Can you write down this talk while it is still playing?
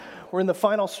We're in the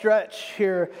final stretch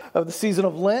here of the season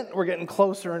of Lent. We're getting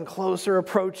closer and closer,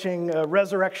 approaching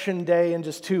Resurrection Day in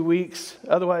just 2 weeks,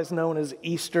 otherwise known as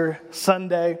Easter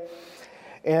Sunday.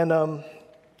 And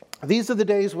these are the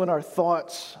days when our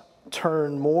thoughts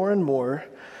turn more and more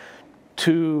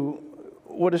to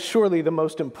what is surely the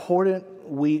most important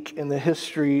week in the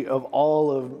history of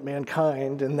all of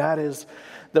mankind, and that is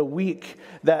the week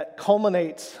that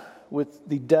culminates with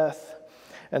the death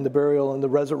and the burial and the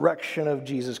resurrection of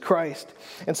Jesus Christ.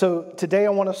 And so today I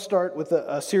want to start with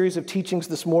a series of teachings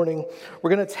this morning. We're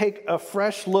going to take a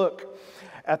fresh look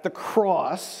at the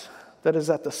cross that is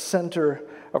at the center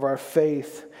of our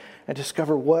faith and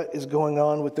discover what is going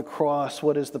on with the cross,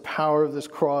 what is the power of this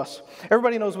cross.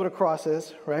 Everybody knows what a cross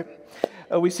is, right?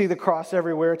 We see the cross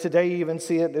everywhere. Today you even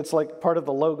see it. It's like part of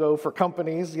the logo for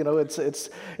companies. You know, it's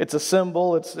a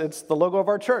symbol. It's the logo of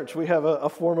our church. We have a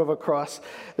form of a cross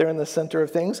there in the center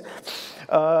of things.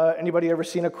 Anybody ever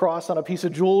seen a cross on a piece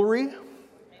of jewelry? Amen.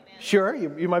 Sure,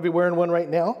 you might be wearing one right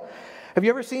now. Have you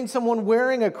ever seen someone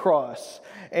wearing a cross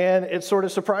and it sort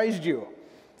of surprised you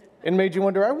and made you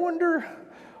wonder, I wonder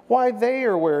why they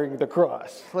are wearing the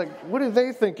cross? Like, what do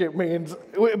they think it means?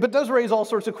 But it does raise all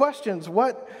sorts of questions.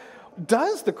 What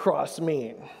does the cross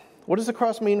mean? What does the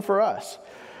cross mean for us?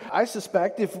 I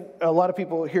suspect if a lot of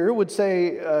people here would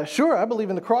say, sure, I believe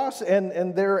in the cross,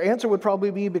 and their answer would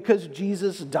probably be because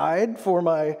Jesus died for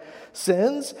my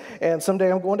sins, and someday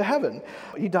I'm going to heaven.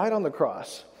 He died on the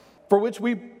cross, for which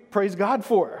we praise God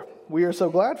for. We are so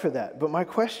glad for that. But my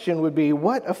question would be,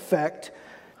 what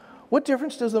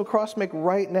difference does the cross make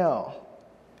right now?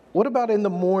 What about in the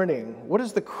morning? What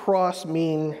does the cross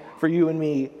mean for you and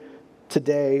me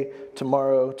today,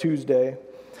 tomorrow, Tuesday?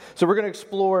 So we're going to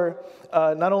explore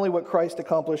not only what Christ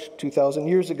accomplished 2,000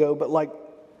 years ago, but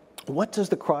what does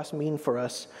the cross mean for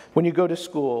us when you go to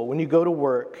school, when you go to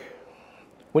work,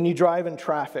 when you drive in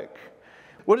traffic?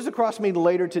 What does the cross mean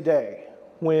later today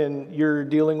when you're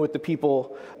dealing with the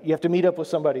people? You have to meet up with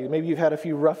somebody maybe you've had a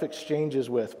few rough exchanges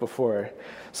with before.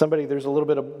 Somebody, there's a little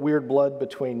bit of weird blood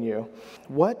between you.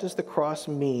 What does the cross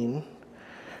mean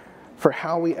for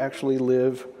how we actually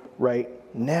live right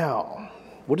now?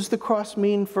 What does the cross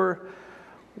mean for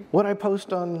what I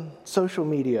post on social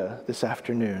media this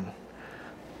afternoon?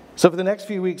 So for the next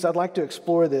few weeks, I'd like to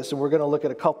explore this, and we're going to look at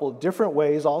a couple of different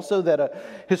ways also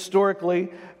that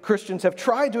historically Christians have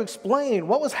tried to explain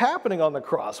what was happening on the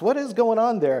cross, what is going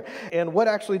on there, and what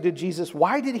actually did Jesus,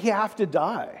 why did he have to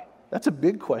die? That's a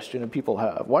big question that people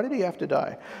have. Why did he have to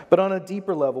die? But on a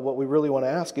deeper level, what we really want to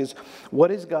ask is, what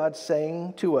is God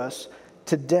saying to us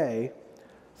today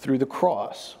through the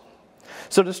cross?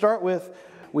 So to start with,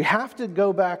 we have to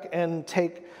go back and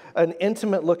take an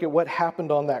intimate look at what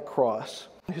happened on that cross,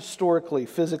 historically,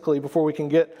 physically, before we can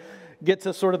get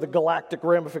to sort of the galactic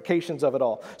ramifications of it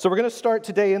all. So we're going to start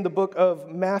today in the book of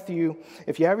Matthew.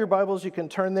 If you have your Bibles, you can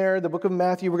turn there. The book of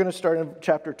Matthew, we're going to start in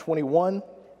chapter 21.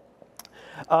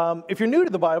 If you're new to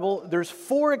the Bible, there's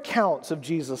 4 accounts of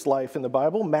Jesus' life in the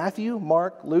Bible: Matthew,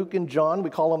 Mark, Luke, and John. We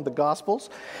call them the Gospels.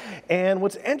 And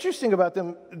what's interesting about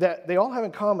them that they all have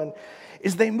in common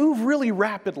is they move really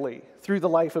rapidly through the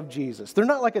life of Jesus. They're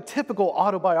not like a typical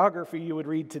autobiography you would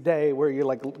read today where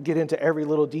you get into every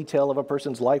little detail of a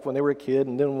person's life when they were a kid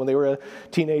and then when they were a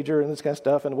teenager and this kind of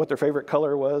stuff and what their favorite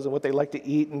color was and what they liked to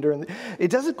eat. It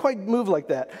doesn't quite move like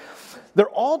that. They're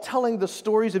all telling the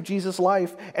stories of Jesus'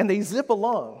 life, and they zip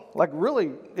along. Like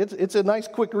really, it's a nice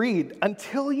quick read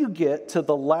until you get to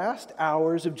the last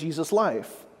hours of Jesus'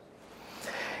 life.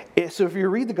 So if you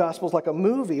read the Gospels like a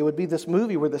movie, it would be this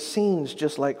movie where the scenes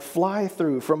just like fly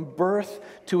through from birth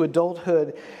to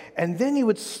adulthood, and then you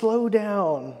would slow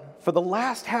down for the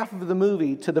last half of the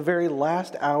movie to the very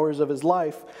last hours of his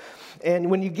life.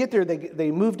 And when you get there, they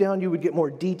move down, you would get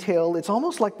more detail. It's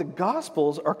almost like the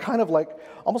Gospels are kind of like,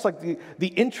 almost like the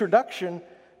introduction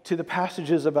to the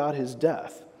passages about his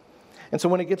death. And so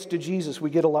when it gets to Jesus, we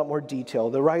get a lot more detail.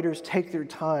 The writers take their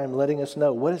time letting us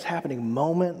know what is happening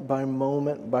moment by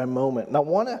moment by moment. And I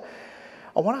want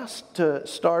us to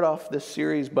start off this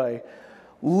series by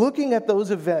looking at those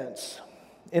events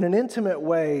in an intimate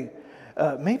way,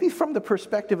 maybe from the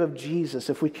perspective of Jesus,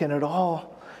 if we can at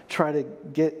all try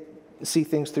to see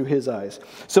things through his eyes.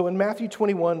 So in Matthew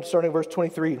 21, starting verse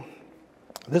 23,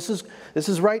 this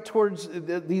is right towards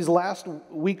these last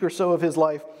week or so of his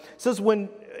life. It says, when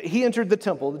he entered the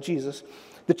temple, Jesus,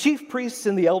 the chief priests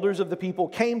and the elders of the people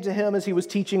came to him as he was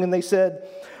teaching, and they said,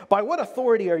 "By what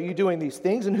authority are you doing these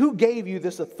things, and who gave you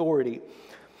this authority?"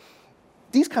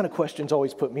 These kind of questions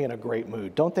always put me in a great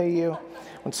mood, don't they, you?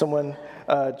 When someone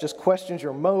just questions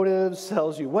your motives,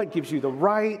 tells you what gives you the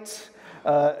right,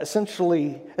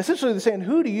 essentially they're saying,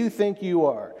 who do you think you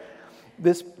are?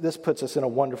 this puts us in a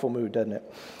wonderful mood, doesn't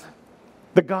it?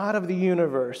 The God of the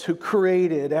universe who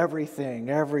created everything,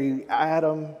 every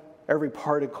atom, every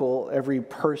particle, every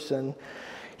person,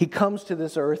 he comes to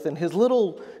this earth, and his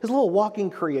little walking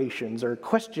creations are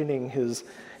questioning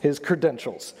his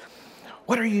credentials.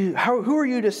 Who are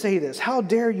you to say this? How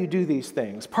dare you do these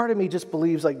things? Part of me just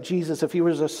believes like Jesus, if he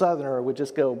was a Southerner, would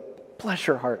just go, bless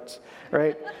your hearts,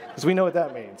 right? Because we know what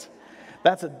that means.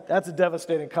 That's a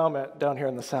devastating comment down here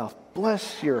in the South.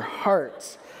 Bless your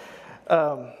hearts.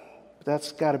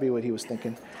 That's got to be what he was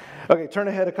thinking. Okay, turn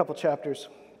ahead a couple chapters.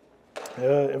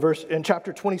 In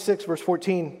chapter 26, verse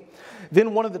 14,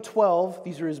 then one of the 12,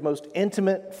 these are his most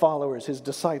intimate followers, his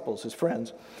disciples, his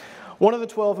friends. One of the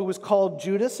 12, who was called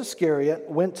Judas Iscariot,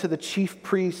 went to the chief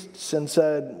priests and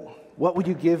said, "What would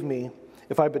you give me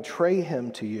if I betray him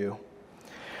to you?"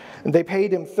 And they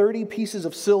paid him 30 pieces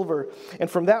of silver. And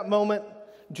from that moment,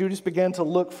 Judas began to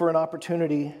look for an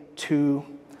opportunity to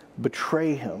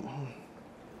betray him.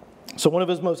 So one of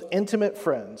his most intimate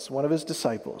friends, one of his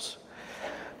disciples,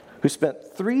 who spent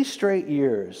 3 straight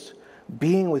years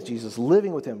being with Jesus,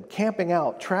 living with him, camping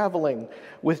out, traveling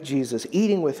with Jesus,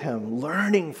 eating with him,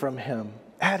 learning from him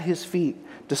at his feet,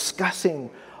 discussing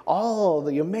all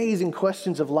the amazing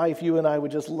questions of life you and I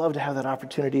would just love to have that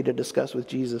opportunity to discuss with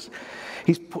Jesus.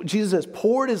 Jesus has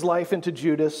poured his life into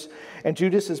Judas, and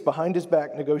Judas is behind his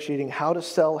back negotiating how to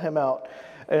sell him out.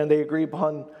 And they agree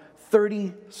upon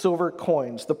 30 silver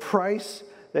coins. The price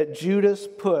that Judas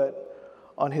put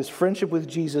on his friendship with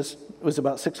Jesus was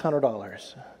about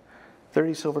 $600.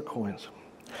 30 silver coins.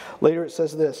 Later it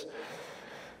says this,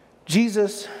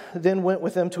 Jesus then went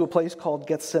with them to a place called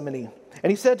Gethsemane.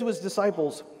 And he said to his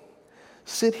disciples,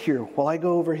 "Sit here while I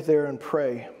go over there and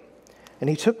pray." And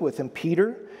he took with him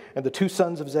Peter and the 2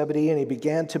 sons of Zebedee, and he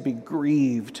began to be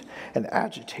grieved and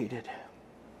agitated.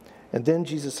 And then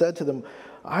Jesus said to them,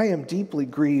 "I am deeply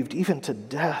grieved, even to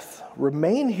death.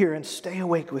 Remain here and stay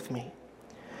awake with me."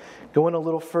 Going a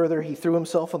little further, he threw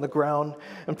himself on the ground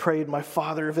and prayed, "My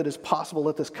Father, if it is possible,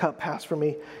 let this cup pass from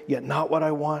me, yet not what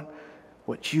I want,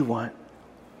 what you want."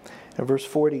 And verse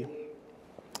 40,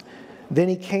 then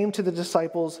he came to the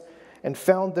disciples and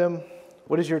found them,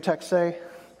 what does your text say?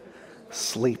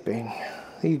 Sleeping.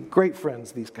 Great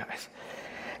friends, these guys.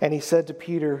 And he said to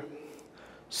Peter,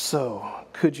 "So,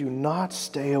 could you not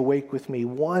stay awake with me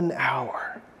 1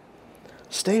 hour?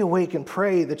 Stay awake and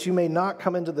pray that you may not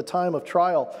come into the time of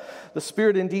trial. The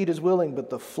spirit indeed is willing, but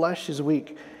the flesh is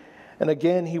weak." And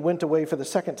again he went away for the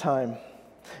second time.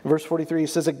 In verse 43, he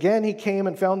says, again he came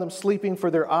and found them sleeping,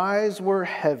 for their eyes were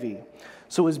heavy.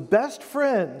 So his best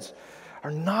friends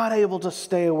are not able to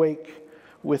stay awake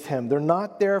with him. They're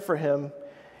not there for him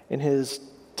in his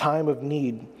time of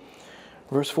need.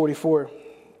 Verse 44,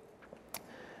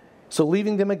 so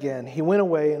leaving them again, he went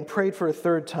away and prayed for a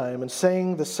third time and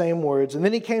saying the same words. And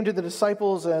then he came to the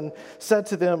disciples and said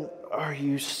to them, "Are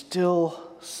you still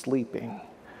sleeping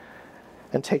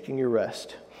and taking your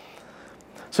rest?"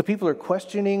 So people are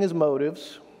questioning his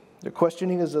motives. They're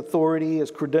questioning his authority,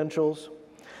 his credentials.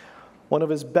 One of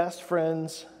his best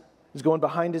friends is going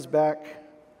behind his back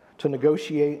to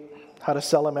negotiate how to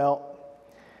sell him out.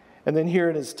 And then here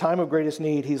in his time of greatest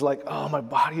need, he's like, "Oh, my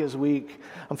body is weak.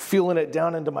 I'm feeling it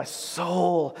down into my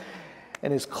soul."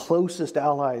 And his closest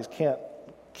allies can't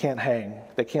hang.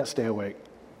 They can't stay awake.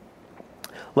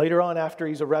 Later on, after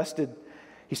he's arrested,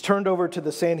 he's turned over to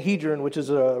the Sanhedrin, which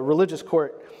is a religious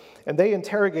court, and they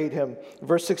interrogate him. In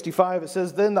verse 65, it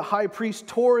says, then the high priest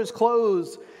tore his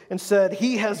clothes and said,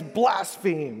 "He has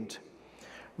blasphemed."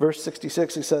 Verse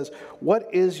 66, he says,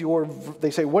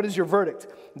 they say, "What is your verdict?"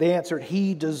 They answered,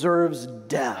 "He deserves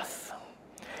death."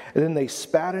 And then they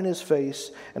spat in his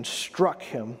face and struck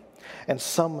him, and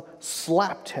some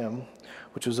slapped him,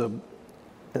 which was a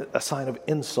sign of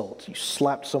insult. You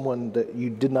slapped someone that you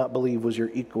did not believe was your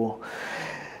equal.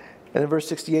 And in verse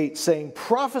 68, saying,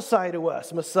 "Prophesy to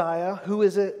us, Messiah, who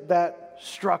is it that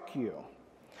struck you?"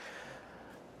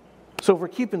 So if we're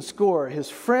keeping score, his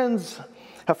friends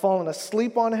have fallen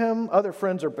asleep on him. Other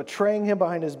friends are betraying him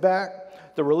behind his back.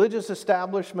 The religious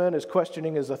establishment is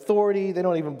questioning his authority. They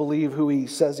don't even believe who he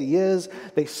says he is.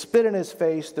 They spit in his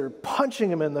face. They're punching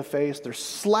him in the face. They're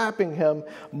slapping him,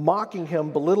 mocking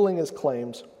him, belittling his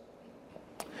claims.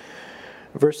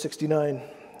 Verse 69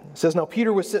 says, now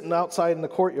Peter was sitting outside in the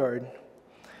courtyard.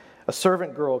 A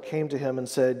servant girl came to him and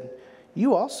said,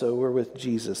 "You also were with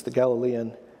Jesus, the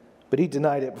Galilean." But he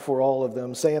denied it before all of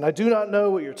them, saying, "I do not know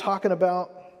what you're talking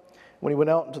about." When he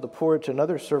went out into the porch,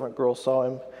 another servant girl saw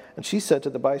him, and she said to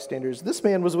the bystanders, "This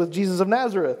man was with Jesus of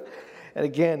Nazareth." And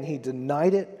again he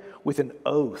denied it with an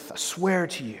oath. "I swear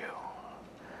to you,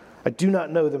 I do not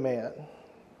know the man."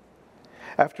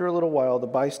 After a little while, the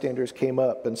bystanders came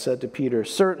up and said to Peter,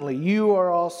 "Certainly you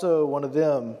are also one of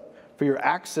them, for your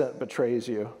accent betrays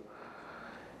you."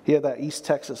 He had that East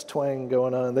Texas twang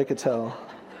going on, they could tell.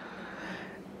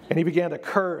 And he began to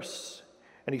curse,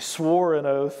 and he swore an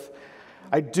oath,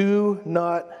 "I do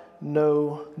not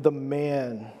know the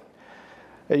man."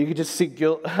 And you could just see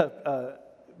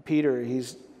Peter,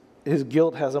 his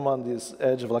guilt has him on this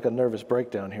edge of like a nervous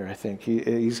breakdown here, I think.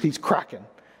 He's cracking.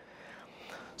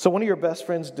 So one of your best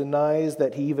friends denies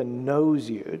that he even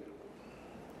knows you.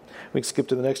 We can skip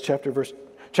to the next chapter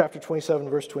 27,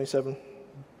 verse 27.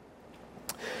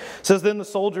 It says, "Then the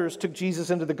soldiers took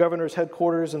Jesus into the governor's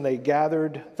headquarters, and they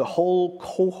gathered the whole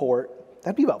cohort."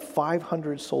 That'd be about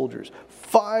 500 soldiers.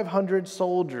 500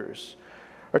 soldiers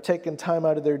are taking time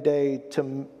out of their day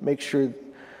to make sure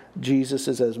Jesus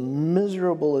is as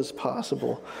miserable as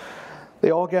possible. They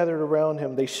all gathered around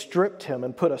him. They stripped him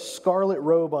and put a scarlet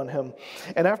robe on him.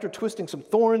 And after twisting some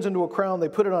thorns into a crown, they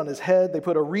put it on his head. They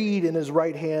put a reed in his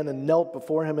right hand and knelt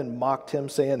before him and mocked him,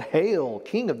 saying, "Hail,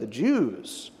 King of the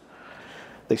Jews!"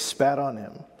 They spat on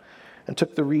him and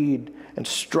took the reed and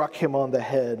struck him on the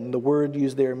head. And the word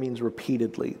used there means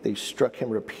repeatedly. They struck him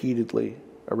repeatedly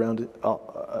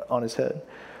on his head.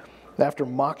 And after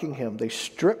mocking him, they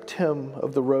stripped him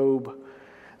of the robe.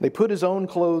 They put his own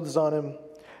clothes on him.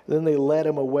 Then they led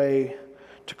him away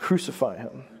to crucify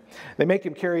him. They make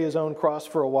him carry his own cross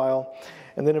for a while.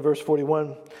 And then in verse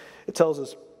 41, it tells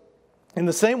us, "In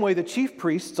the same way, the chief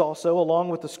priests also, along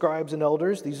with the scribes and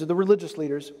elders," these are the religious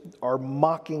leaders, "are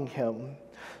mocking him,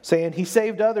 saying, 'He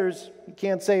saved others, he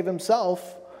can't save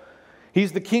himself.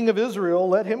 He's the King of Israel.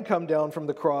 Let him come down from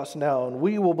the cross now, and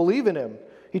we will believe in him.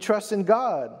 He trusts in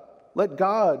God. Let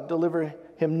God deliver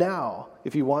him now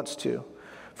if he wants to.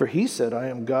 For he said, I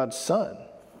am God's son.'"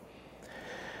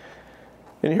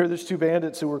 And here there's two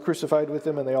bandits who were crucified with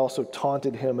him, and they also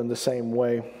taunted him in the same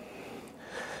way.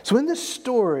 So in this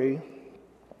story,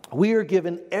 we are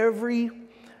given every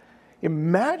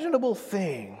imaginable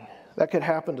thing that could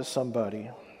happen to somebody.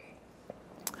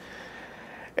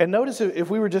 And notice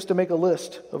if we were just to make a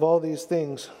list of all these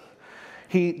things,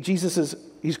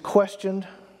 he's questioned,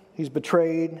 he's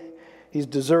betrayed, he's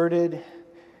deserted,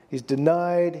 he's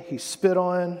denied, he's spit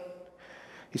on,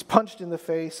 he's punched in the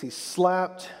face, he's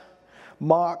slapped,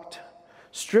 mocked,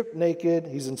 stripped naked,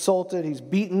 he's insulted, he's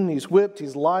beaten, he's whipped,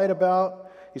 he's lied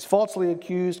about, he's falsely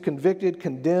accused, convicted,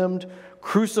 condemned,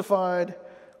 crucified,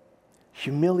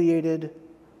 humiliated,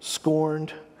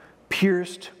 scorned,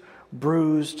 pierced,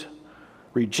 bruised,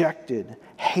 rejected,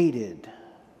 hated,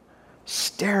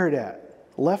 stared at,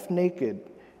 left naked,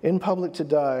 in public to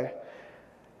die,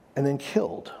 and then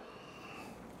killed.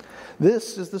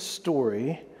 This is the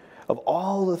story of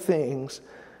all the things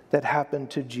that happened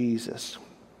to Jesus.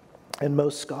 And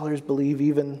most scholars believe,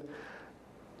 even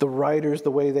the writers,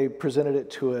 the way they presented it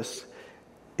to us,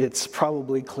 it's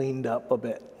probably cleaned up a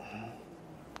bit.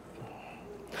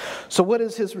 So what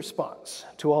is his response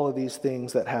to all of these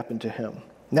things that happened to him?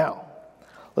 Now,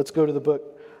 let's go to the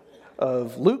book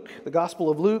of Luke, the Gospel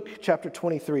of Luke, chapter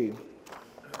 23.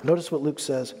 Notice what Luke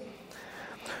says.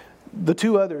 The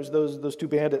two others, those two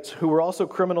bandits, who were also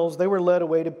criminals, they were led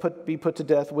away to be put to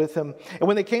death with him. And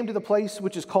when they came to the place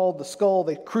which is called the Skull,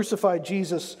 they crucified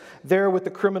Jesus there with the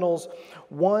criminals,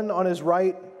 one on his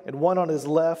right and one on his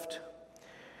left.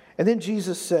 And then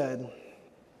Jesus said,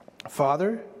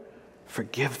 "Father,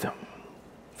 forgive them,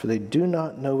 for they do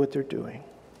not know what they're doing."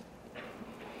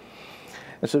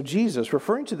 And so Jesus,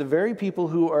 referring to the very people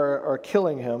who are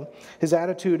killing him, his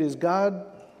attitude is, "God,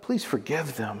 please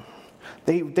forgive them.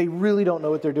 They really don't know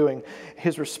what they're doing."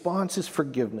 His response is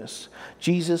forgiveness.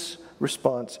 Jesus'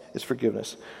 response is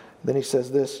forgiveness. Then he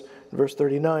says this in verse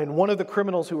 39, "One of the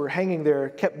criminals who were hanging there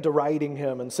kept deriding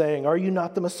him and saying, 'Are you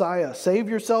not the Messiah? Save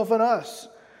yourself and us.'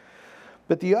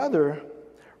 But the other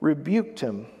rebuked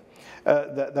him."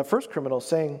 That first criminal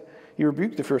saying, he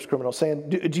rebuked the first criminal, saying,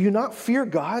 "Do you not fear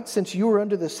God, since you are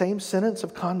under the same sentence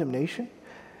of condemnation?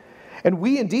 And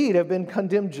we indeed have been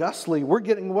condemned justly. We're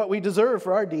getting what we deserve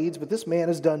for our deeds, but this man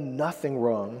has done nothing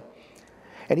wrong."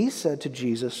 And he said to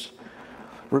Jesus,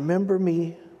 "Remember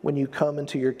me when you come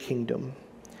into your kingdom."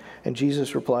 And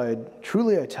Jesus replied,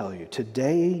 "Truly I tell you,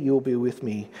 today you will be with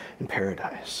me in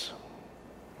paradise."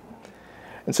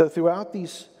 And so throughout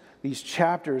these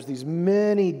chapters, these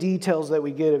many details that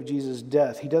we get of Jesus'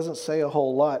 death, he doesn't say a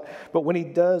whole lot. But when he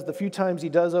does, the few times he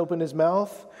does open his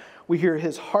mouth, we hear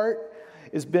his heart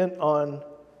is bent on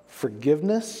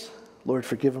forgiveness. Lord,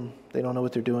 forgive them. They don't know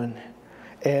what they're doing.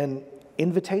 And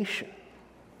invitation.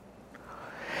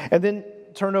 And then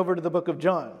turn over to the book of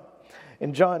John.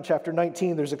 In John chapter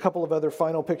 19, there's a couple of other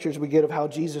final pictures we get of how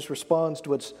Jesus responds to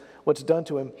what's done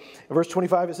to him. In verse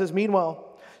 25, it says, "Meanwhile,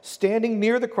 standing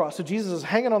near the cross," so Jesus is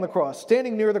hanging on the cross,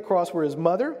 "standing near the cross were his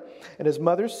mother and his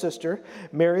mother's sister,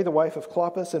 Mary, the wife of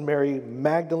Clopas, and Mary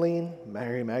Magdalene."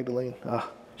 Mary Magdalene,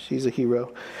 she's a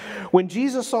hero. "When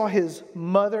Jesus saw his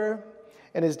mother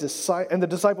and the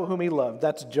disciple whom he loved,"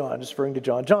 that's John, just referring to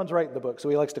John. John's writing the book, so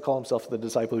he likes to call himself the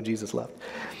disciple who Jesus loved.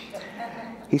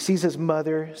 He sees his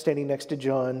mother standing next to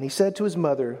John. He said to his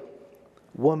mother,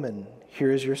 "Woman,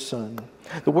 here is your son."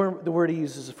 The word he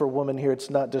uses for woman here, it's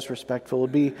not disrespectful. It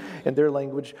would be, in their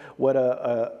language, what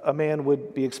a man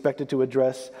would be expected to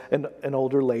address an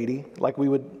older lady, like we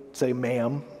would say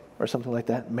ma'am or something like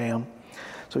that, ma'am.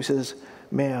 So he says,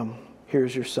 "Ma'am, here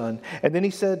is your son." And then he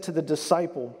said to the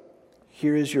disciple,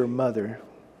 "Here is your mother."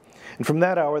 And from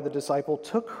that hour, the disciple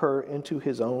took her into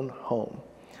his own home.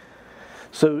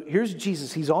 So here's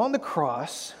Jesus. He's on the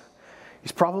cross.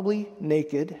 He's probably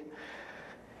naked.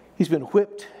 He's been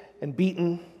whipped and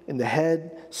beaten in the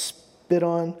head, spit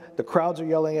on. The crowds are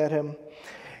yelling at him.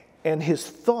 And his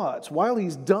thoughts, while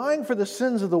he's dying for the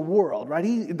sins of the world, right?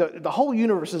 The whole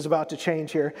universe is about to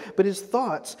change here. But his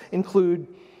thoughts include,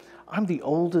 I'm the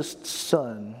oldest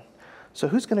son, so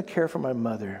who's going to care for my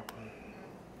mother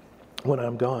when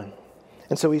I'm gone?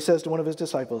 And so he says to one of his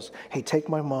disciples, "Hey, take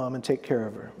my mom and take care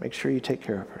of her. Make sure you take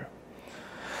care of her."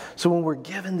 So when we're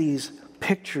given these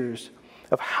pictures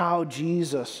of how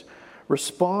Jesus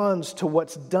responds to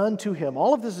what's done to him,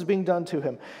 all of this is being done to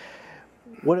him,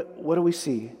 what do we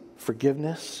see?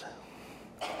 Forgiveness,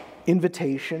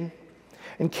 invitation,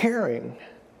 and caring.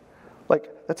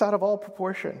 Like, that's out of all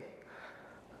proportion.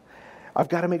 I've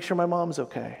got to make sure my mom's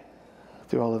okay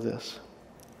through all of this.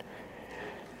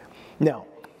 Now,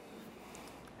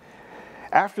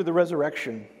 after the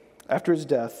resurrection, after his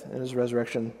death and his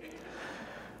resurrection,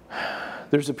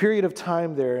 there's a period of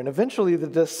time there, and eventually the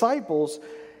disciples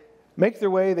make their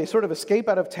way, they sort of escape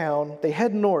out of town, they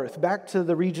head north, back to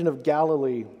the region of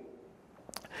Galilee.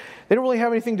 They don't really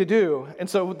have anything to do, and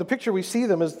so the picture we see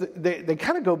them is they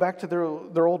kind of go back to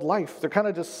their old life. They're kind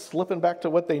of just slipping back to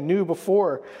what they knew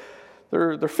before.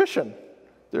 They're fishing.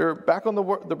 They're back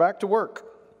to work.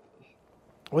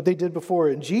 What they did before.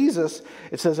 And Jesus,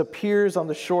 it says, appears on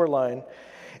the shoreline,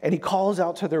 and he calls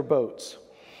out to their boats.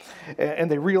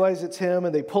 And they realize it's him,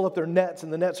 and they pull up their nets,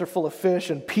 and the nets are full of fish.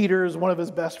 And Peter is one of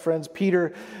his best friends.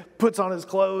 Peter puts on his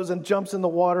clothes and jumps in the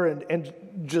water and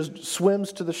just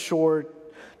swims to the shore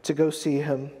to go see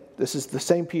him. This is the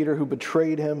same Peter who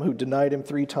betrayed him, who denied him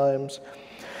 3 times.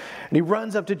 And he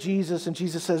runs up to Jesus, and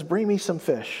Jesus says, "Bring me some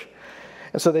fish."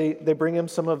 And so they bring him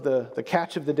some of the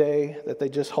catch of the day that they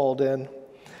just hauled in.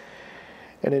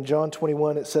 And in John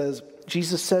 21, it says,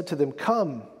 Jesus said to them,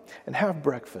 "Come and have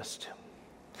breakfast."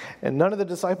 And none of the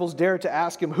disciples dared to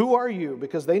ask him, "Who are you?"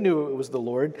 because they knew it was the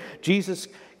Lord. Jesus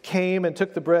came and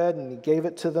took the bread and he gave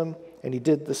it to them, and he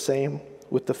did the same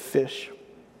with the fish.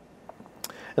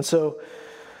 And so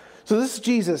this is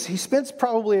Jesus. He spent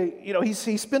probably,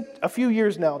 he spent a few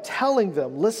years now telling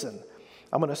them, listen,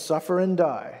 I'm going to suffer and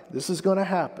die. This is going to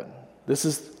happen. This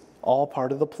is all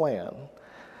part of the plan.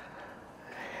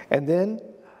 And then,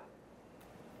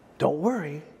 don't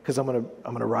worry, because I'm going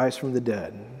to rise from the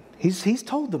dead. He's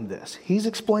told them this. He's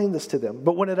explained this to them.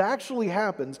 But when it actually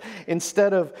happens,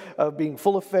 instead of being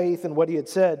full of faith in what he had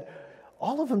said,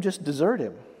 all of them just desert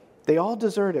him. They all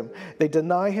desert him. They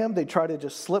deny him. They try to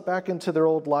just slip back into their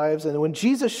old lives. And when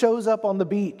Jesus shows up on the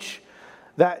beach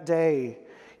that day,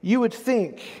 you would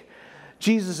think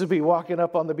Jesus would be walking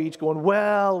up on the beach going,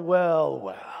 well,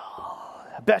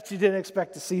 I bet you didn't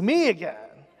expect to see me again.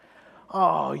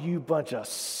 Oh, you bunch of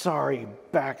sorry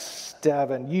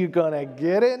backstabbing. You gonna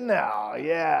get it now?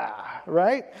 Yeah,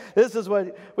 right? This is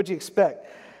what you expect.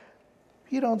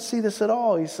 You don't see this at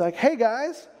all. He's like, hey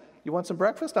guys, you want some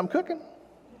breakfast? I'm cooking.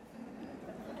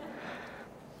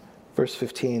 Verse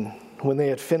 15, when they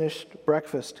had finished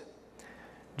breakfast,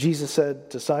 Jesus said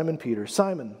to Simon Peter,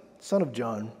 "Simon, son of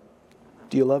John,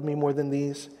 do you love me more than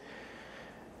these?"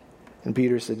 And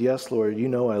Peter said, "Yes, Lord, you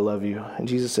know I love you." And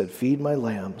Jesus said, "Feed my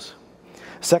lambs."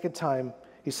 Second time,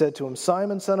 he said to him,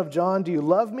 "Simon, son of John, do you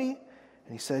love me?"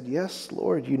 And he said, "Yes,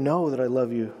 Lord, you know that I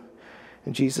love you."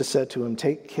 And Jesus said to him,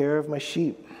 "Take care of my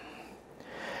sheep."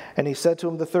 And he said to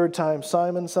him the third time,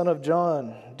 "Simon, son of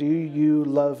John, do you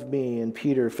love me?" And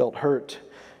Peter felt hurt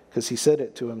because he said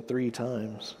it to him 3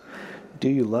 times. "Do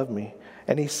you love me?"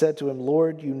 And he said to him,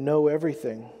 "Lord, you know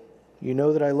everything. You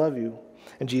know that I love you."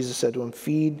 And Jesus said to him,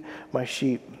 "Feed my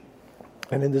sheep."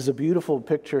 And then there's a beautiful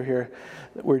picture here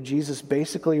where Jesus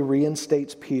basically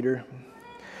reinstates Peter.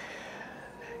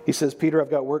 He says, "Peter, I've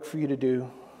got work for you to do.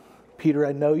 Peter,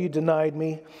 I know you denied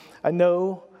me. I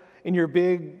know in your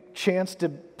big chance to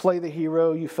play the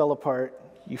hero, you fell apart.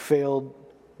 You failed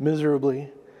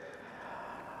miserably.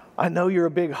 I know you're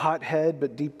a big hothead,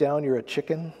 but deep down you're a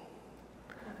chicken.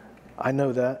 I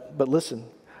know that. But listen,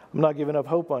 I'm not giving up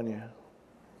hope on you.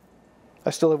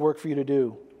 I still have work for you to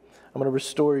do. I'm going to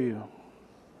restore you.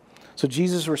 So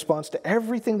Jesus' response to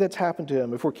everything that's happened to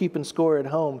him, if we're keeping score at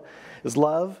home, is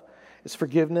love, it's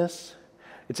forgiveness,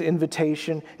 it's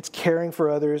invitation, it's caring for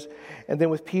others. And then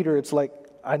with Peter, it's like,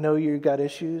 I know you've got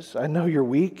issues. I know you're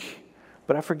weak,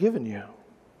 but I've forgiven you.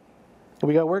 And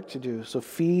we got work to do. So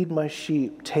feed my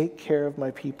sheep. Take care of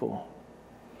my people.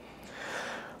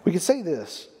 We could say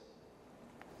this.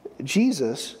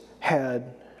 Jesus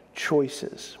had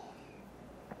choices.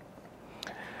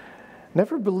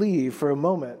 Never believe for a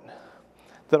moment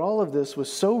that all of this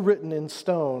was so written in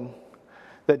stone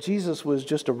that Jesus was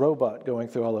just a robot going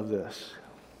through all of this.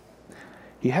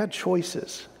 He had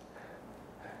choices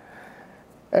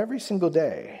every single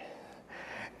day.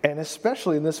 And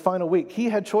especially in this final week, he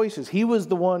had choices. He was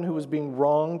the one who was being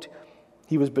wronged.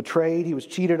 He was betrayed. He was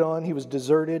cheated on. He was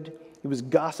deserted. He was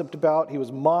gossiped about. He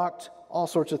was mocked. All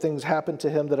sorts of things happened to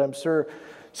him that I'm sure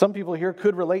some people here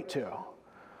could relate to.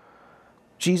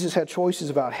 Jesus had choices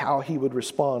about how he would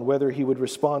respond, whether he would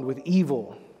respond with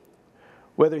evil,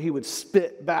 whether he would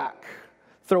spit back,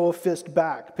 throw a fist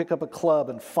back, pick up a club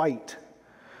and fight.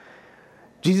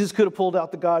 Jesus could have pulled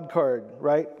out the God card,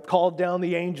 right? Called down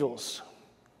the angels.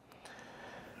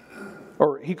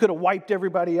 Or he could have wiped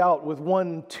everybody out with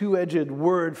one two-edged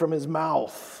word from his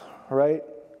mouth, right?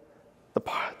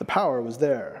 The power was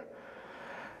there.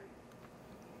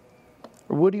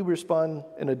 Or would he respond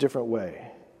in a different way?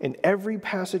 In every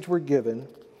passage we're given,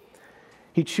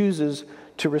 he chooses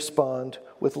to respond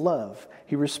with love.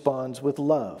 He responds with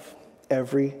love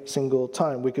every single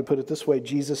time. We could put it this way: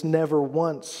 Jesus never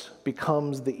once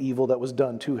becomes the evil that was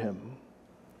done to him.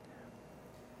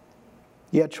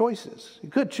 He had choices. He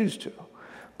could choose to,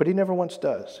 but he never once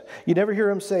does. You never hear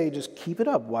him say, just keep it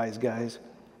up, wise guys.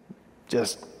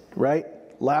 Just, right?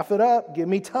 Laugh it up. Give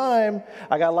me time.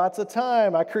 I got lots of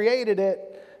time. I created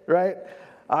it, right?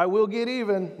 I will get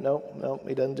even. No,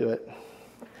 he doesn't do it.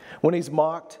 When he's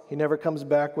mocked, he never comes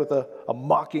back with a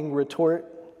mocking retort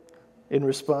in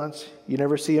response. You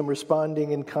never see him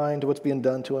responding in kind to what's being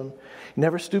done to him. He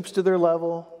never stoops to their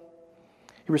level.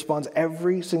 He responds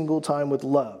every single time with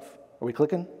love. Are we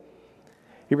clicking?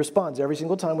 He responds every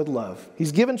single time with love.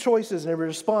 He's given choices, and every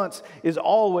response is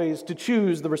always to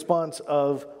choose the response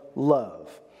of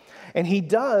love. And he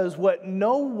does what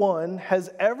no one has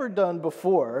ever done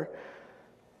before.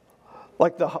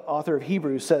 Like the author of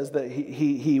Hebrews says that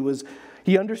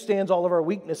he understands all of our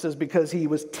weaknesses because he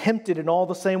was tempted in all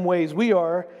the same ways we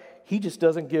are. He just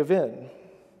doesn't give in.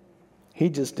 He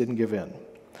just didn't give in.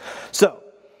 So,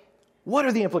 what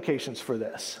are the implications for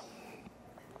this?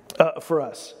 For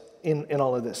us in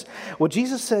all of this? Well,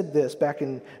 Jesus said this back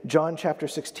in John chapter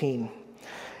 16.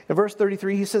 In verse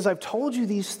 33, he says, I've told you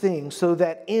these things so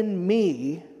that in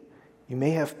me you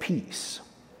may have peace.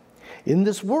 In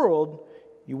this world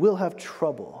you will have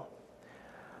trouble.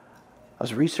 I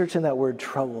was researching that word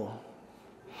trouble.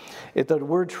 The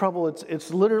word trouble,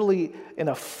 it's literally an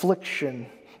affliction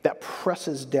that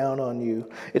presses down on you.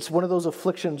 It's one of those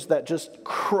afflictions that just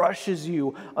crushes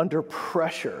you under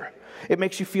pressure. It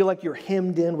makes you feel like you're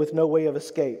hemmed in with no way of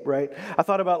escape, right? I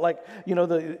thought about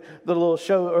the little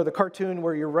show or the cartoon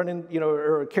where you're running,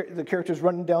 or the character's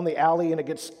running down the alley and it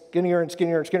gets skinnier and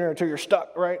skinnier and skinnier until you're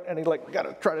stuck, right? And you got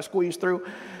to try to squeeze through.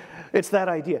 It's that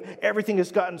idea. Everything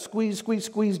has gotten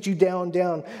squeezed you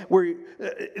down, where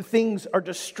things are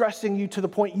distressing you to the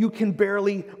point you can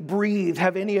barely breathe.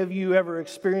 Have any of you ever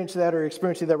experienced that or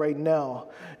experiencing that right now?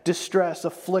 Distress,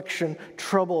 affliction,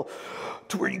 trouble,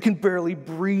 to where you can barely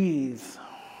breathe.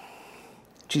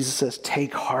 Jesus says,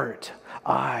 take heart.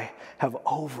 I have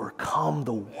overcome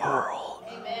the world.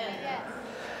 Amen. Yes.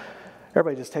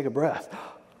 Everybody just take a breath.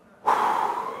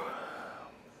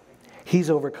 He's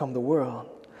overcome the world.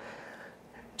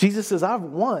 Jesus says, I've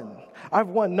won.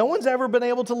 No one's ever been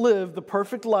able to live the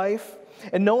perfect life,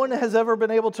 and no one has ever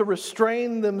been able to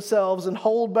restrain themselves and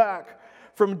hold back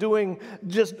from doing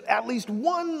just at least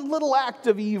one little act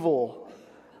of evil.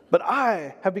 But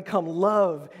I have become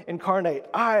love incarnate.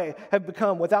 I have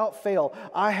become, without fail,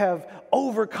 I have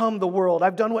overcome the world.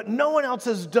 I've done what no one else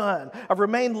has done. I've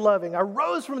remained loving. I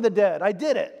rose from the dead. I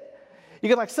did it.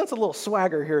 You can sense a little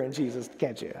swagger here in Jesus,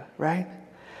 can't you? Right?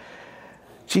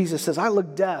 Jesus says, I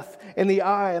looked death in the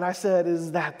eye and I said,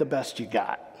 is that the best you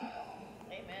got?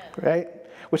 Amen. Right?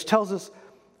 Which tells us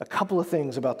a couple of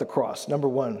things about the cross. Number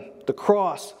one, the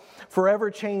cross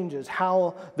forever changes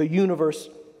how the universe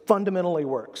fundamentally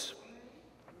works.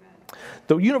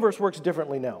 The universe works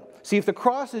differently now. See, if the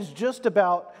cross is just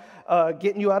about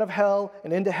getting you out of hell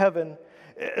and into heaven,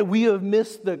 we have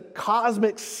missed the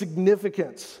cosmic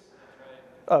significance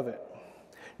of it.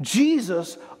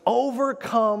 Jesus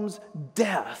overcomes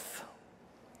death.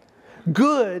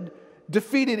 Good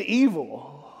defeated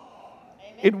evil.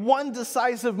 Amen. In one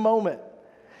decisive moment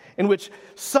in which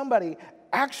somebody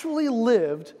actually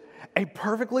lived a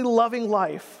perfectly loving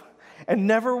life and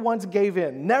never once gave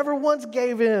in. Never once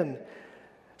gave in.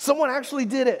 Someone actually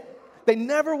did it. They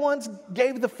never once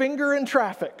gave the finger in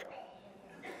traffic.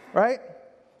 Right?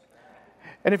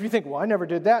 And if you think, well, I never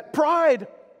did that, pride.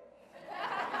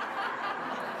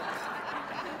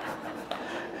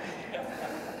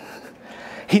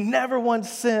 He never once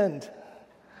sinned.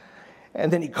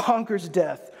 And then he conquers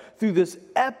death through this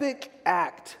epic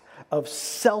act of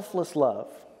selfless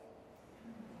love.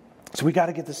 So we got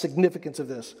to get the significance of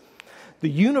this. The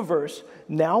universe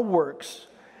now works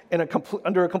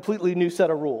under a completely new set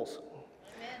of rules.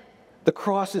 Amen. The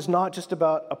cross is not just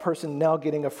about a person now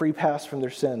getting a free pass from their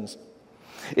sins.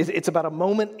 It's about a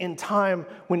moment in time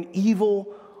when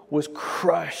evil was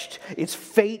crushed. Its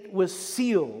fate was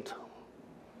sealed.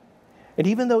 And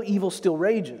even though evil still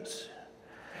rages,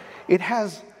 it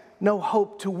has no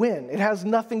hope to win. It has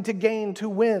nothing to gain to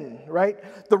win, right?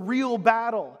 The real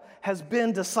battle has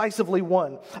been decisively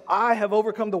won. I have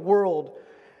overcome the world,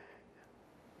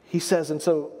 he says, and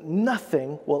so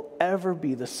nothing will ever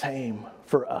be the same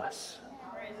for us.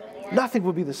 Nothing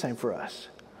will be the same for us.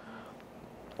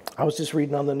 I was just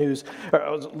reading on the news, or I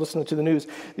was listening to the news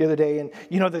the other day, and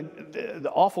you know the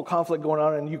awful conflict going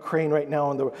on in Ukraine right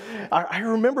now. And I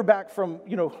remember back from,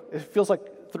 it feels like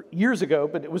years ago,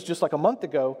 but it was just like a month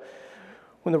ago,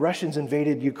 when the Russians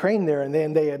invaded Ukraine there, and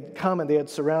then they had come and they had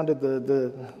surrounded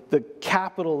the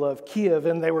capital of Kiev,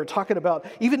 and they were talking about,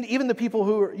 even the people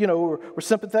who were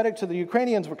sympathetic to the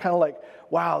Ukrainians were kind of like,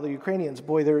 wow, the Ukrainians,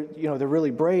 boy, they're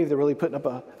really brave, they're really putting up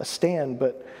a stand,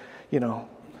 but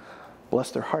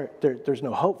bless their heart, there's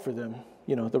no hope for them.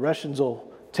 The Russians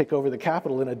will take over the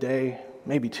capital in a day,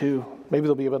 maybe two. Maybe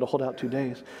they'll be able to hold out 2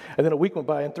 days. And then a week went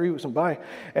by and 3 weeks went by.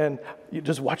 And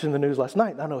just watching the news last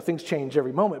night, I know things change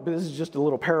every moment, but this is just a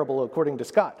little parable according to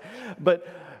Scott. But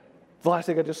the last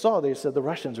thing I just saw, they said the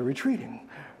Russians are retreating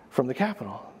from the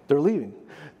capital. They're leaving.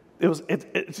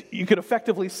 You could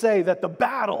effectively say that the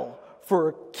battle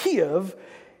for Kiev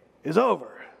is over.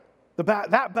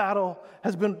 That battle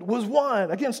was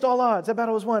won against all odds. That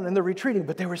battle was won, and they're retreating.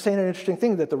 But they were saying an interesting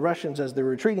thing, that the Russians, as they're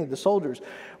retreating, the soldiers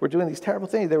were doing these terrible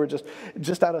things. They were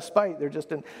just out of spite. They're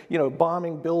just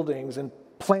bombing buildings and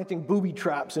planting booby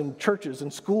traps in churches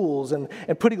and schools and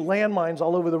putting landmines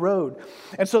all over the road.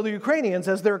 And so the Ukrainians,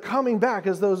 as they're coming back,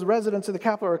 as those residents of the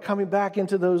capital are coming back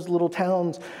into those little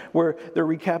towns where they're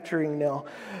recapturing now,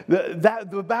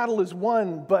 the battle is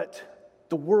won, but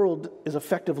the world is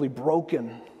effectively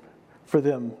broken for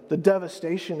them. The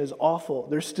devastation is awful.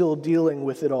 They're still dealing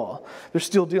with it all. They're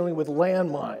still dealing with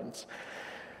landmines.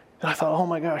 And I thought, oh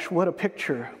my gosh, what a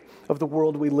picture of the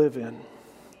world we live in.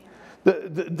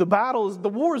 The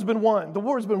war has been won. The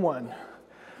war has been won.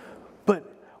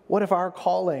 But what if our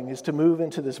calling is to move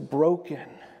into this broken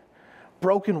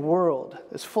world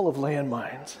that's full of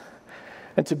landmines,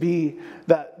 and to be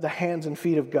the hands and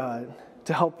feet of God,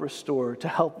 to help restore, to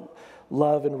help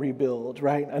love and rebuild,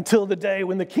 right? Until the day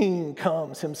when the King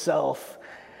comes himself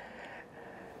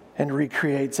and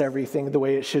recreates everything the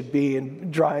way it should be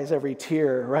and dries every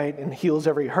tear, right? And heals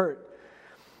every hurt.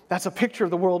 That's a picture of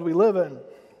the world we live in.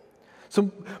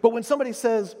 But when somebody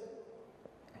says,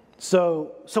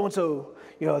 so-and-so,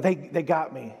 they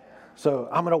got me, so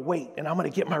I'm going to wait and I'm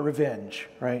going to get my revenge,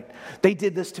 right? They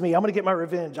did this to me. I'm going to get my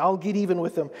revenge. I'll get even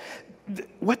with them.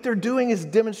 What they're doing is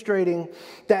demonstrating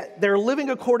that they're living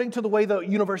according to the way the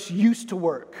universe used to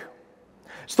work.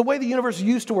 It's the way the universe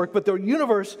used to work, but the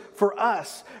universe for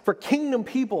us, for kingdom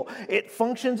people, it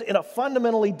functions in a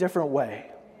fundamentally different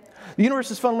way. The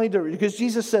universe is fundamentally different because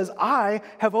Jesus says, I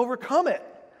have overcome it.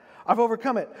 I've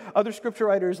overcome it. Other scripture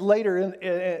writers later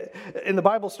in the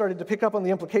Bible started to pick up on the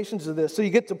implications of this. So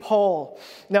you get to Paul.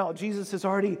 Now, Jesus has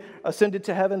already ascended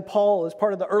to heaven. Paul is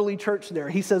part of the early church there.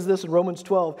 He says this in Romans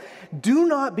 12. Do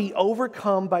not be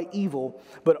overcome by evil,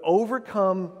 but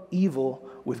overcome evil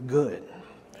with good.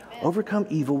 Amen. Overcome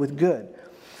evil with good.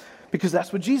 Because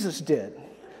that's what Jesus did.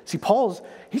 See,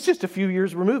 he's just a few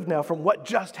years removed now from what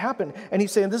just happened. And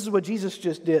he's saying, this is what Jesus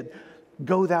just did.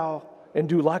 Go thou and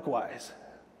do likewise.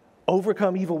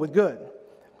 Overcome evil with good,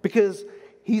 because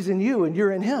he's in you and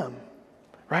you're in him,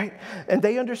 right? And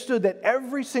they understood that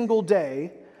every single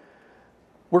day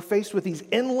we're faced with these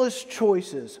endless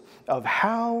choices of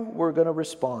how we're going to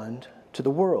respond to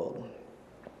the world.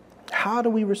 How do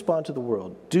we respond to the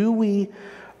world? Do we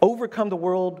overcome the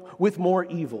world with more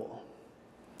evil?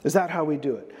 Is that how we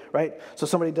do it, right? So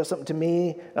somebody does something to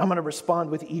me, and I'm going to respond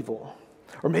with evil.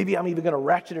 Or maybe I'm even going to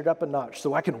ratchet it up a notch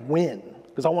so I can win,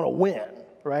 because I want to win,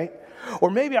 right? Or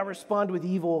maybe I respond with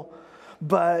evil,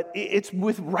 but it's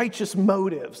with righteous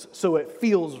motives, so it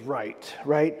feels right,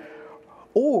 right?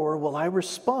 Or will I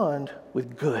respond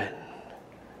with good?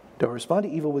 Do I respond to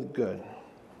evil with good?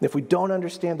 If we don't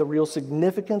understand the real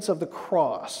significance of the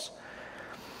cross,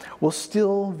 we'll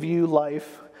still view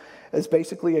life as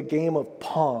basically a game of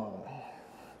Pong.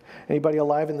 Anybody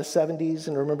alive in the 70s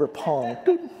and remember Pong?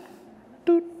 Doot,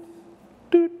 doot,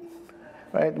 doot.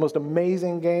 Right? The most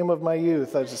amazing game of my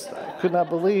youth. I could not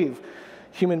believe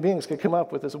human beings could come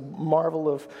up with this marvel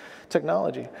of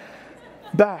technology.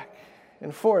 Back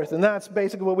and forth. And that's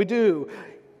basically what we do.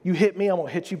 You hit me, I'm going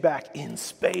to hit you back in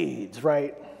spades,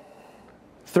 right?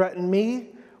 Threaten me?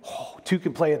 Oh, two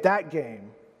can play at that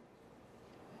game.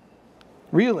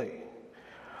 Really?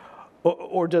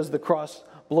 Or does the cross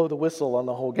blow the whistle on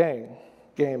the whole game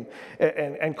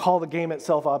and call the game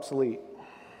itself obsolete?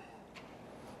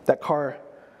 That car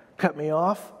cut me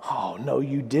off? Oh, no,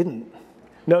 you didn't.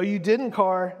 No, you didn't,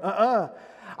 car.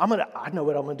 I know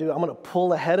what I'm going to do. I'm going to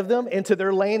pull ahead of them into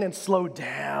their lane and slow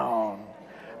down,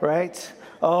 right?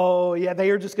 Oh, yeah, they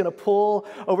are just going to pull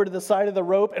over to the side of the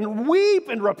rope and weep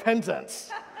in repentance.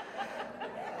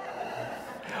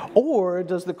 Or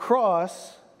does the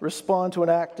cross respond to an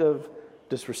act of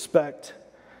disrespect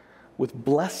with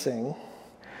blessing?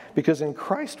 Because in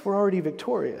Christ, we're already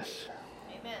victorious.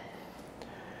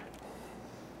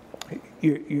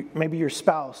 Amen. Maybe your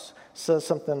spouse says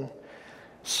something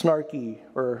snarky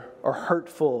or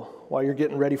hurtful while you're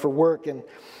getting ready for work, and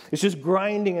it's just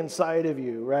grinding inside of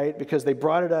you, right? Because they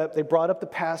brought it up. They brought up the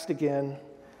past again.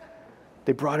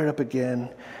 They brought it up again.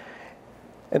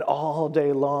 And all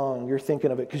day long, you're thinking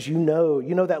of it because you know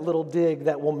that little dig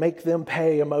that will make them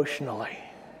pay emotionally.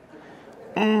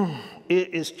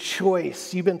 It is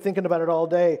choice. You've been thinking about it all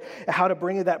day, how to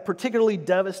bring that particularly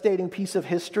devastating piece of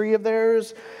history of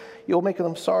theirs. You'll make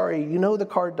them sorry. You know the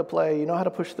card to play. You know how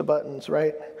to push the buttons,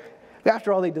 right?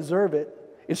 After all, they deserve it.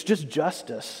 It's just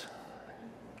justice.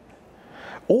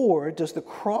 Or does the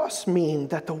cross mean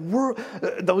that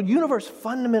the universe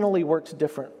fundamentally works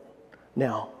different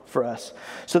now for us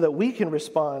so that we can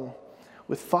respond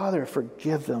with, Father,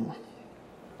 forgive them.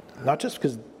 Not just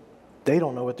because they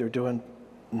don't know what they're doing.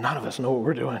 None of us know what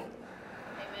we're doing.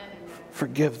 Amen.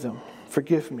 Forgive them.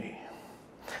 Forgive me.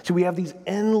 So we have these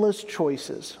endless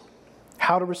choices.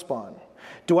 How to respond.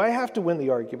 Do I have to win the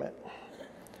argument?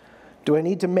 Do I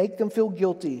need to make them feel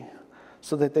guilty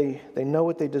so that they know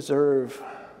what they deserve?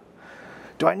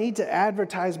 Do I need to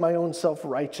advertise my own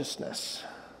self-righteousness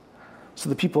so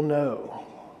that people know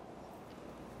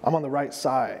I'm on the right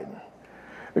side?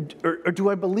 Or do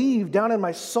I believe down in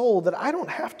my soul that I don't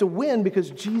have to win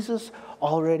because Jesus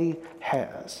already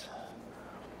has?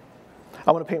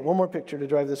 I want to paint one more picture to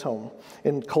drive this home.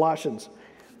 In Colossians,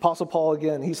 Apostle Paul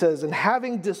again, he says, and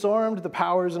having disarmed the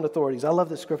powers and authorities, I love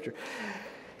this scripture,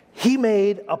 he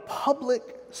made a public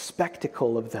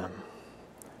spectacle of them,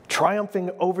 triumphing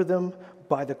over them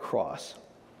by the cross.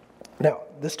 Now,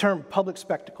 this term, public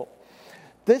spectacle,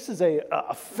 this is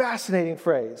a fascinating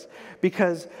phrase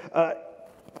because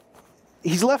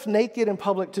he's left naked in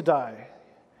public to die,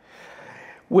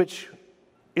 which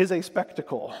is a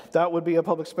spectacle. That would be a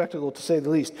public spectacle, to say the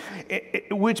least.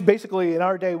 Which basically, in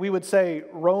our day, we would say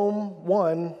Rome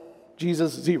 1,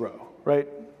 Jesus 0, right?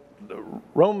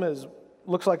 Rome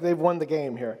looks like they've won the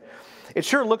game here. It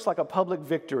sure looks like a public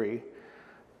victory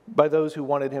by those who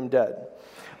wanted him dead.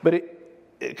 But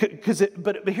here's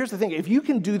the thing. If you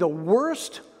can do the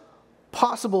worst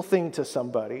possible thing to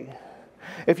somebody,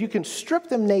 if you can strip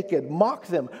them naked, mock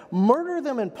them, murder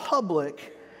them in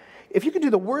public, if you can do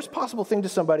the worst possible thing to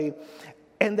somebody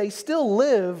and they still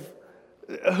live,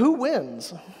 who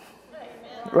wins?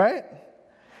 Amen. Right?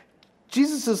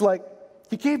 Jesus is like,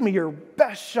 you gave me your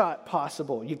best shot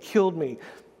possible. You killed me.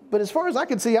 But as far as I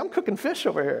can see, I'm cooking fish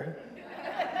over here.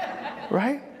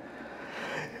 Right?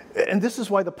 And this is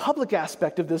why the public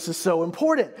aspect of this is so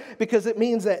important, because it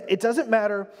means that it doesn't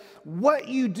matter what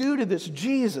you do to this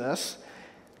Jesus.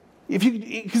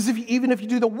 Even if you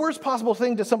do the worst possible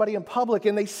thing to somebody in public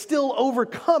and they still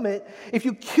overcome it, if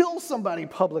you kill somebody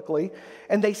publicly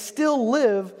and they still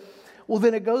live, well,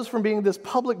 then it goes from being this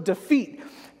public defeat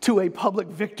to a public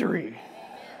victory.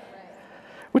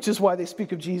 Which is why they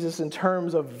speak of Jesus in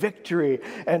terms of victory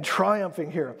and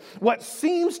triumphing here. What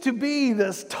seems to be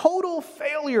this total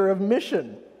failure of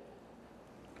mission.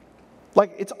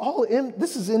 Like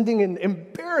this is ending in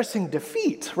embarrassing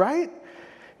defeat, right?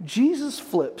 Jesus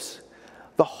flips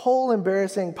the whole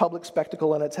embarrassing public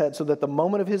spectacle on its head so that the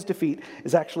moment of his defeat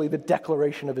is actually the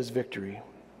declaration of his victory.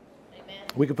 Amen.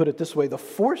 We could put it this way: the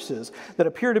forces that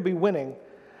appear to be winning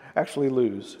actually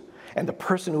lose, and the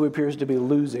person who appears to be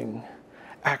losing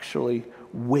actually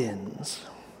wins.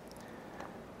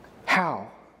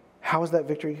 How? How has that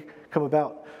victory come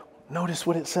about? Notice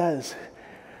what it says.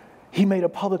 He made a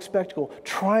public spectacle,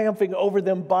 triumphing over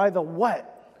them by the what?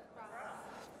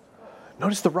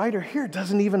 Notice the writer here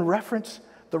doesn't even reference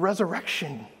the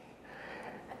resurrection.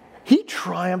 He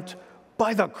triumphed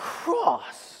by the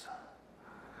cross.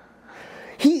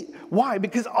 Why?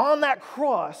 Because on that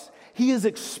cross, he is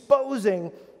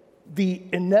exposing the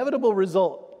inevitable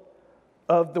result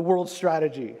of the world's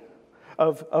strategy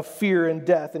of fear and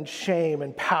death and shame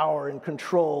and power and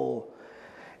control.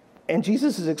 And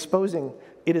Jesus is exposing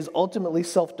it is ultimately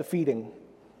self-defeating.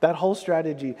 That whole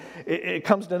strategy, it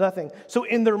comes to nothing. So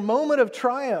in their moment of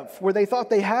triumph, where they thought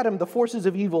they had him, the forces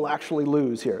of evil actually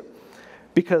lose here.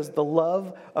 Because the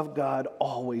love of God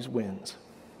always wins.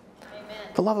 Amen.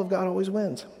 The love of God always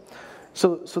wins.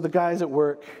 So the guys at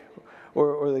work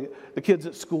or the kids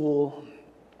at school,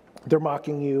 they're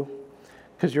mocking you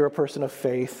because you're a person of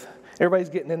faith. Everybody's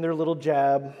getting in their little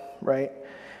jab, right?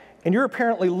 And you're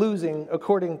apparently losing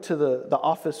according to the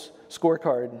office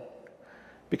scorecard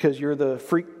because you're the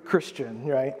freak Christian,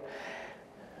 right?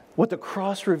 What the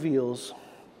cross reveals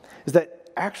is that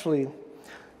actually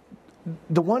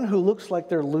the one who looks like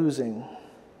they're losing,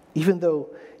 even though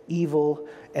evil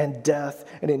and death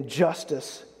and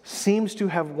injustice seems to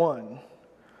have won,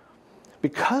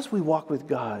 because we walk with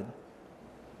God,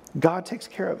 God takes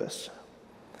care of us.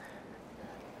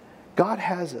 God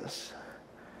has us.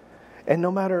 And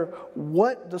no matter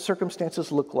what the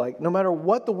circumstances look like, no matter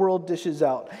what the world dishes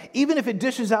out, even if it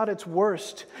dishes out its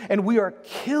worst and we are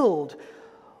killed,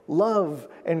 love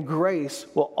and grace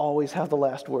will always have the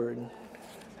last word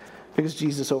because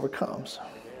Jesus overcomes.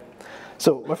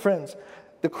 So, my friends,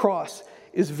 the cross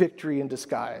is victory in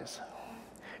disguise.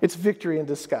 It's victory in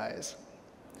disguise.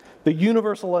 The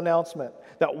universal announcement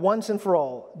that once and for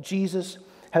all, Jesus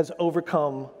has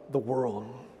overcome the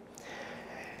world.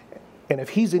 And if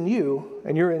he's in you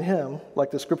and you're in him,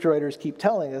 like the scripture writers keep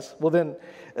telling us, well then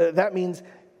that means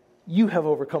you have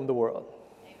overcome the world.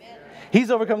 Amen. He's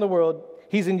overcome the world.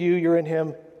 He's in you. You're in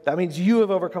him. That means you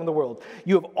have overcome the world.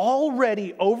 You have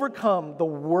already overcome the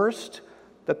worst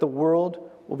that the world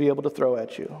will be able to throw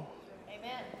at you.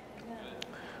 Amen.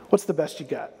 What's the best you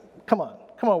got? Come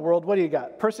on, world. What do you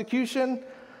got? Persecution?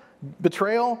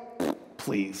 Betrayal?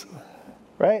 Please.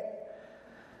 Right?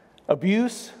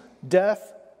 Abuse?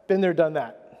 Death? Been there, done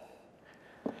that.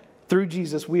 Through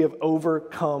Jesus, we have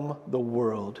overcome the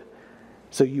world.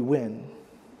 So you win.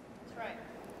 That's right.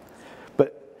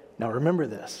 But now remember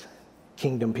this,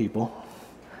 kingdom people.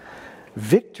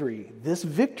 Victory, this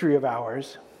victory of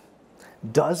ours,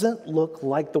 doesn't look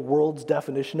like the world's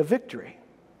definition of victory.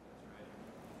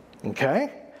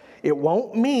 Okay? It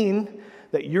won't mean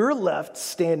that you're left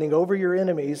standing over your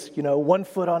enemies, 1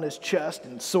 foot on his chest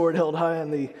and sword held high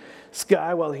in the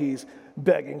sky while he's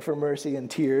begging for mercy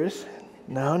and tears.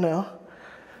 No.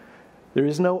 There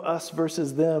is no us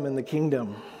versus them in the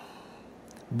kingdom.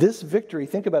 This victory,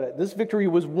 think about it, this victory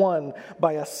was won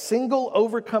by a single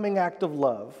overcoming act of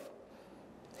love.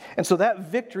 And so that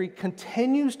victory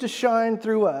continues to shine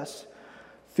through us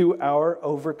through our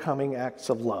overcoming acts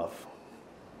of love.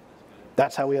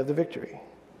 That's how we have the victory.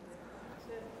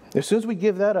 As soon as we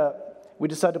give that up, we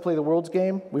decide to play the world's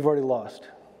game, we've already lost.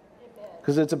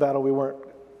 Because it's a battle we weren't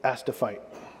asked to fight.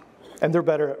 And they're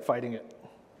better at fighting it.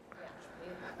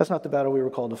 That's not the battle we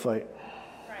were called to fight.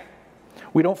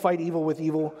 We don't fight evil with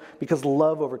evil because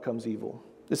love overcomes evil.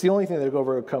 It's the only thing that can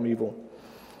overcome evil.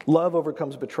 Love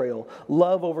overcomes betrayal.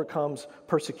 Love overcomes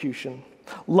persecution.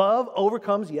 Love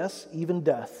overcomes, yes, even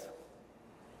death.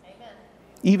 Amen.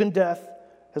 Even death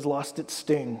has lost its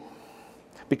sting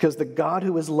because the God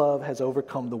who is love has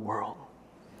overcome the world.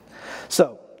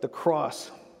 So, the cross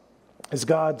is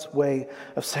God's way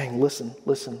of saying, listen.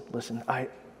 I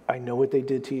know what they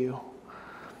did to you.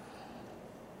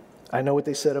 I know what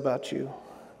they said about you.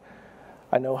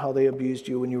 I know how they abused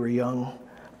you when you were young.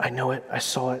 I know it. I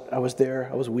saw it. I was there.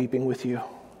 I was weeping with you.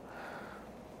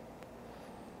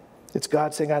 It's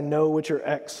God saying, I know what your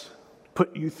ex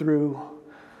put you through.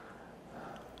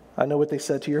 I know what they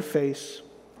said to your face.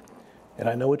 And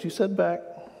I know what you said back.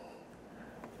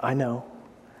 I know.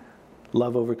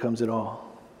 Love overcomes it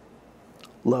all.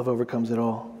 Love overcomes it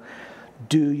all.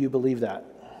 Do you believe that?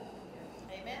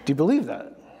 Amen. Do you believe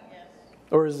that? Yes.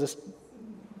 Or is this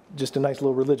just a nice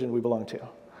little religion we belong to?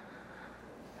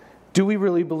 Do we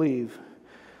really believe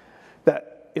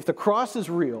that if the cross is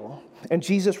real and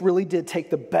Jesus really did take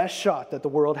the best shot that the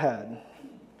world had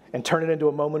and turn it into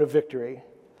a moment of victory,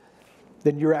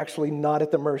 then you're actually not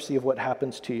at the mercy of what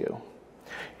happens to you.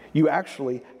 You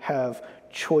actually have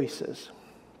choices.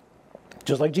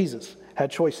 Just like Jesus had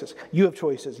choices. You have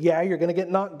choices. Yeah, you're going to get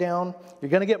knocked down. You're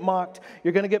going to get mocked.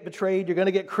 You're going to get betrayed. You're going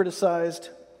to get criticized.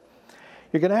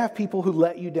 You're going to have people who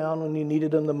let you down when you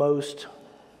needed them the most.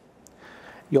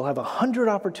 You'll have 100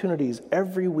 opportunities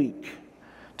every week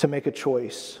to make a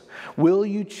choice. Will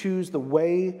you choose the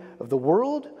way of the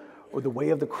world or the way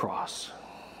of the cross?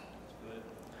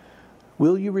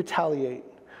 Will you retaliate?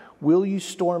 Will you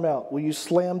storm out? Will you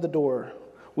slam the door?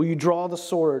 Will you draw the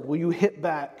sword? Will you hit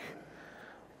back?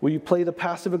 Will you play the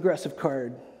passive-aggressive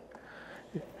card?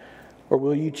 Or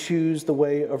will you choose the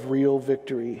way of real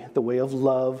victory, the way of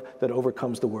love that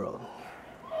overcomes the world?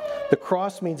 The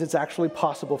cross means it's actually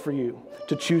possible for you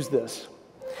to choose this.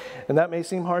 And that may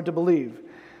seem hard to believe.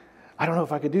 I don't know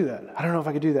if I could do that. I don't know if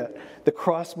I could do that. The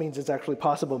cross means it's actually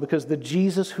possible because the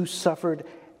Jesus who suffered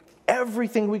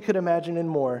everything we could imagine and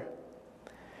more,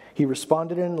 he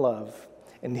responded in love,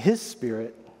 and his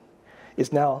Spirit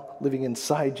is now living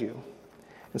inside you.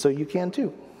 And so you can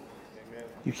too. Amen.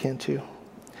 You can too.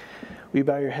 Will you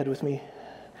bow your head with me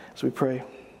as we pray?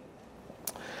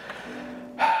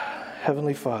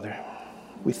 Heavenly Father,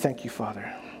 we thank you,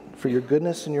 Father, for your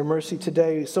goodness and your mercy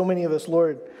today. So many of us,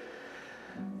 Lord,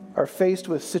 are faced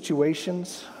with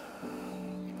situations,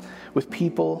 with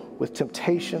people, with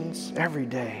temptations every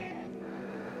day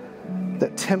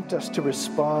that tempt us to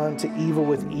respond to evil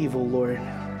with evil, Lord.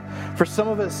 For some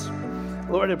of us,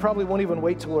 Lord, it probably won't even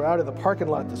wait till we're out of the parking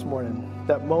lot this morning.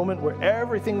 That moment where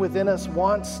everything within us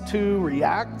wants to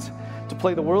react, to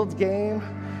play the world's game,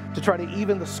 to try to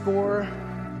even the score.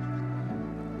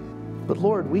 But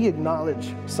Lord, we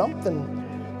acknowledge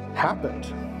something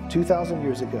happened 2,000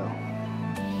 years ago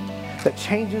that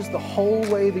changes the whole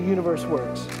way the universe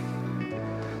works.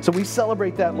 So we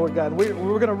celebrate that, Lord God. We're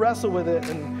going to wrestle with it,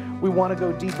 and we want to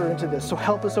go deeper into this. So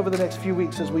help us over the next few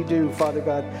weeks as we do, Father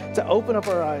God, to open up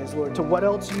our eyes, Lord, to what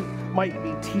else you might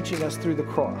be teaching us through the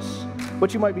cross,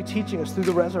 what you might be teaching us through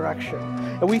the resurrection.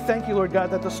 And we thank you, Lord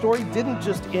God, that the story didn't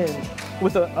just end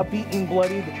with a beaten,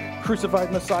 bloodied,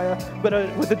 crucified Messiah, but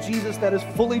with a Jesus that is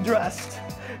fully dressed,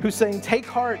 who's saying, take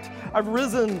heart, I've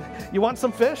risen. You want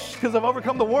some fish? Because I've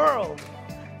overcome the world.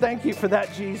 Thank you for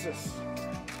that, Jesus.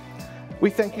 We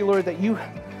thank you, Lord, that you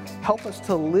help us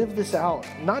to live this out,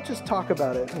 not just talk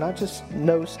about it, not just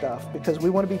know stuff, because we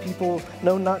want to be people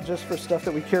known not just for stuff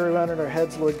that we carry around in our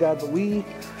heads, Lord God, but we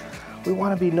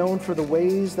want to be known for the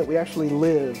ways that we actually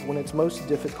live when it's most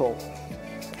difficult,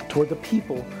 toward the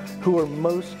people who are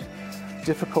most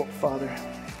difficult, Father.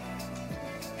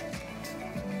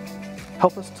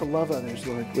 Help us to love others,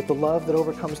 Lord, with the love that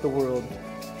overcomes the world.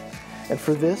 And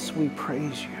for this, we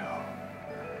praise you.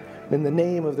 In the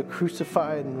name of the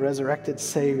crucified and resurrected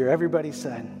Savior, everybody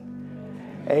said,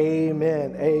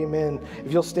 amen, amen.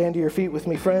 If you'll stand to your feet with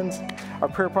me, friends, our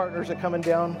prayer partners are coming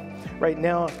down right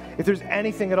now. If there's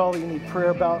anything at all that you need prayer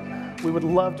about, we would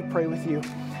love to pray with you.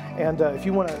 And if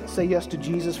you want to say yes to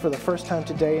Jesus for the first time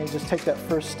today and just take that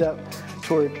first step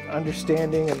toward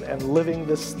understanding and living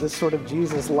this sort of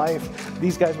Jesus life,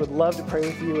 these guys would love to pray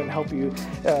with you and help you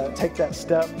take that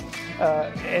step.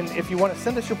 And if you want to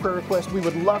send us your prayer request, we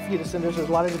would love for you to send us. There's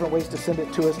a lot of different ways to send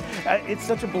it to us. It's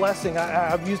such a blessing.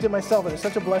 I've used it myself, and it's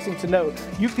such a blessing to know.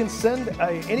 You can send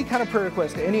any kind of prayer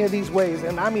request to any of these ways,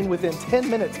 and I mean within 10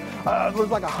 minutes,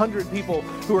 there's like 100 people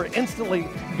who are instantly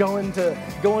going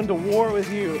to war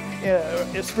with you,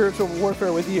 spiritual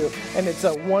warfare with you, and it's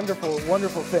a wonderful,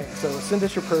 wonderful thing. So send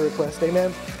us your prayer request.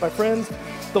 Amen. My friends,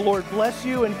 the Lord bless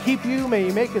you and keep you. May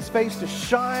he make his face to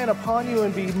shine upon you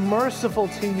and be merciful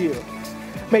to you.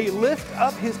 May he lift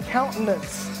up his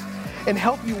countenance and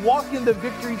help you walk in the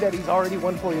victory that he's already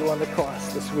won for you on the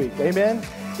cross this week. Amen.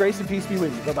 Grace and peace be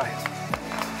with you. Bye-bye.